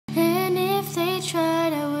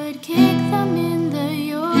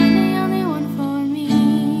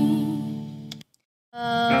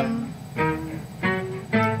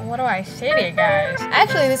my city, guys.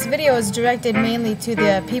 Actually, this video is directed mainly to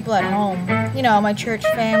the people at home. You know, my church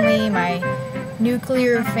family, my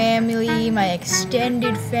nuclear family, my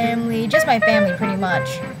extended family, just my family pretty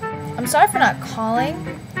much. I'm sorry for not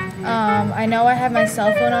calling. I know I have my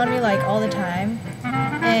cell phone on me like all the time,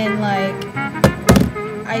 and like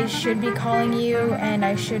I should be calling you and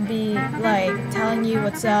I should be like telling you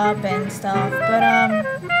what's up and stuff, but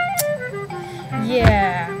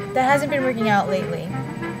yeah, that hasn't been working out lately.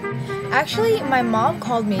 Actually, my mom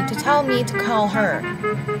called me to tell me to call her,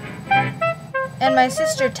 and my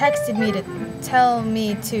sister texted me to tell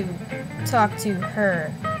me to talk to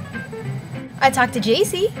her. I talked to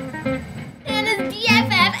JC. And it's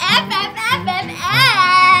BFF.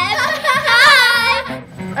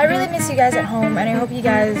 I really miss you guys at home, and I hope you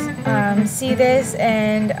guys see this,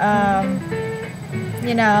 and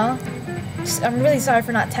you know, I'm really sorry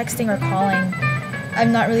for not texting or calling.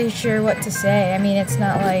 I'm not really sure what to say. I mean, it's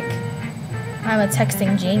not like I'm a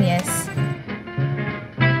texting genius.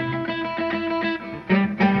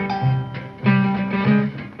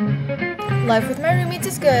 Life with my roommates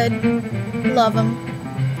is good. Love them.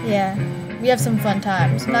 Yeah, we have some fun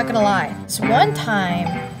times, I'm not gonna lie. This one time,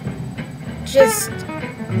 just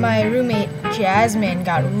my roommate Jasmine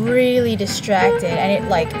got really distracted, and it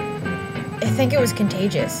like, I think it was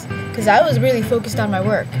contagious, because I was really focused on my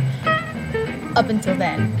work up until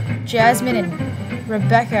then. Jasmine and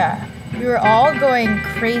Rebecca, we were all going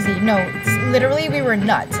crazy. No, literally we were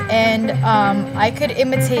nuts, and I could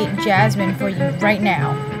imitate Jasmine for you right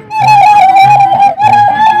now.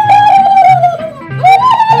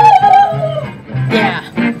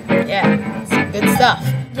 Yeah, some good stuff.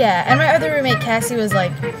 Yeah, and my other roommate Cassie was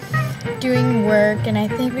like doing work, and I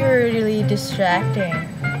think we were really distracting.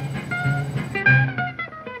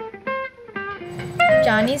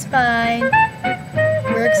 Johnny's fine,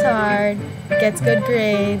 works hard, gets good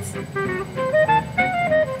grades.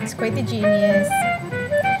 He's quite the genius.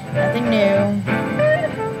 Nothing new.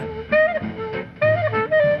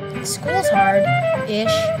 School's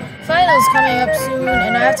hard-ish. Finals coming up soon,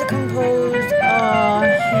 and I have to compose a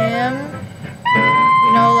hymn.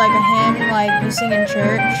 You know, like a hymn like you sing in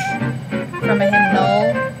church from a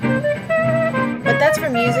hymnal. But that's for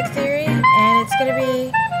music theory, and it's gonna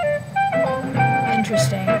be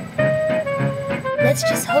interesting. Let's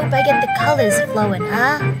just hope I get the colors flowing,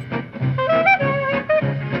 huh?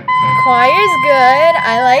 Choir's good.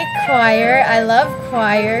 I like choir. I love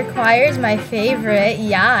choir. Choir's my favorite.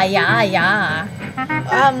 Yeah.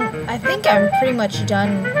 I think I'm pretty much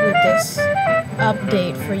done with this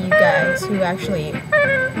update for you guys who actually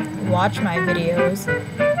watch my videos.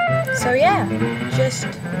 So yeah, just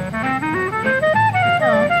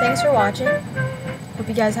thanks for watching. Hope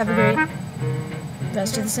you guys have a great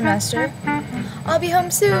rest of the semester. I'll be home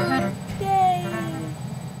soon. Yay!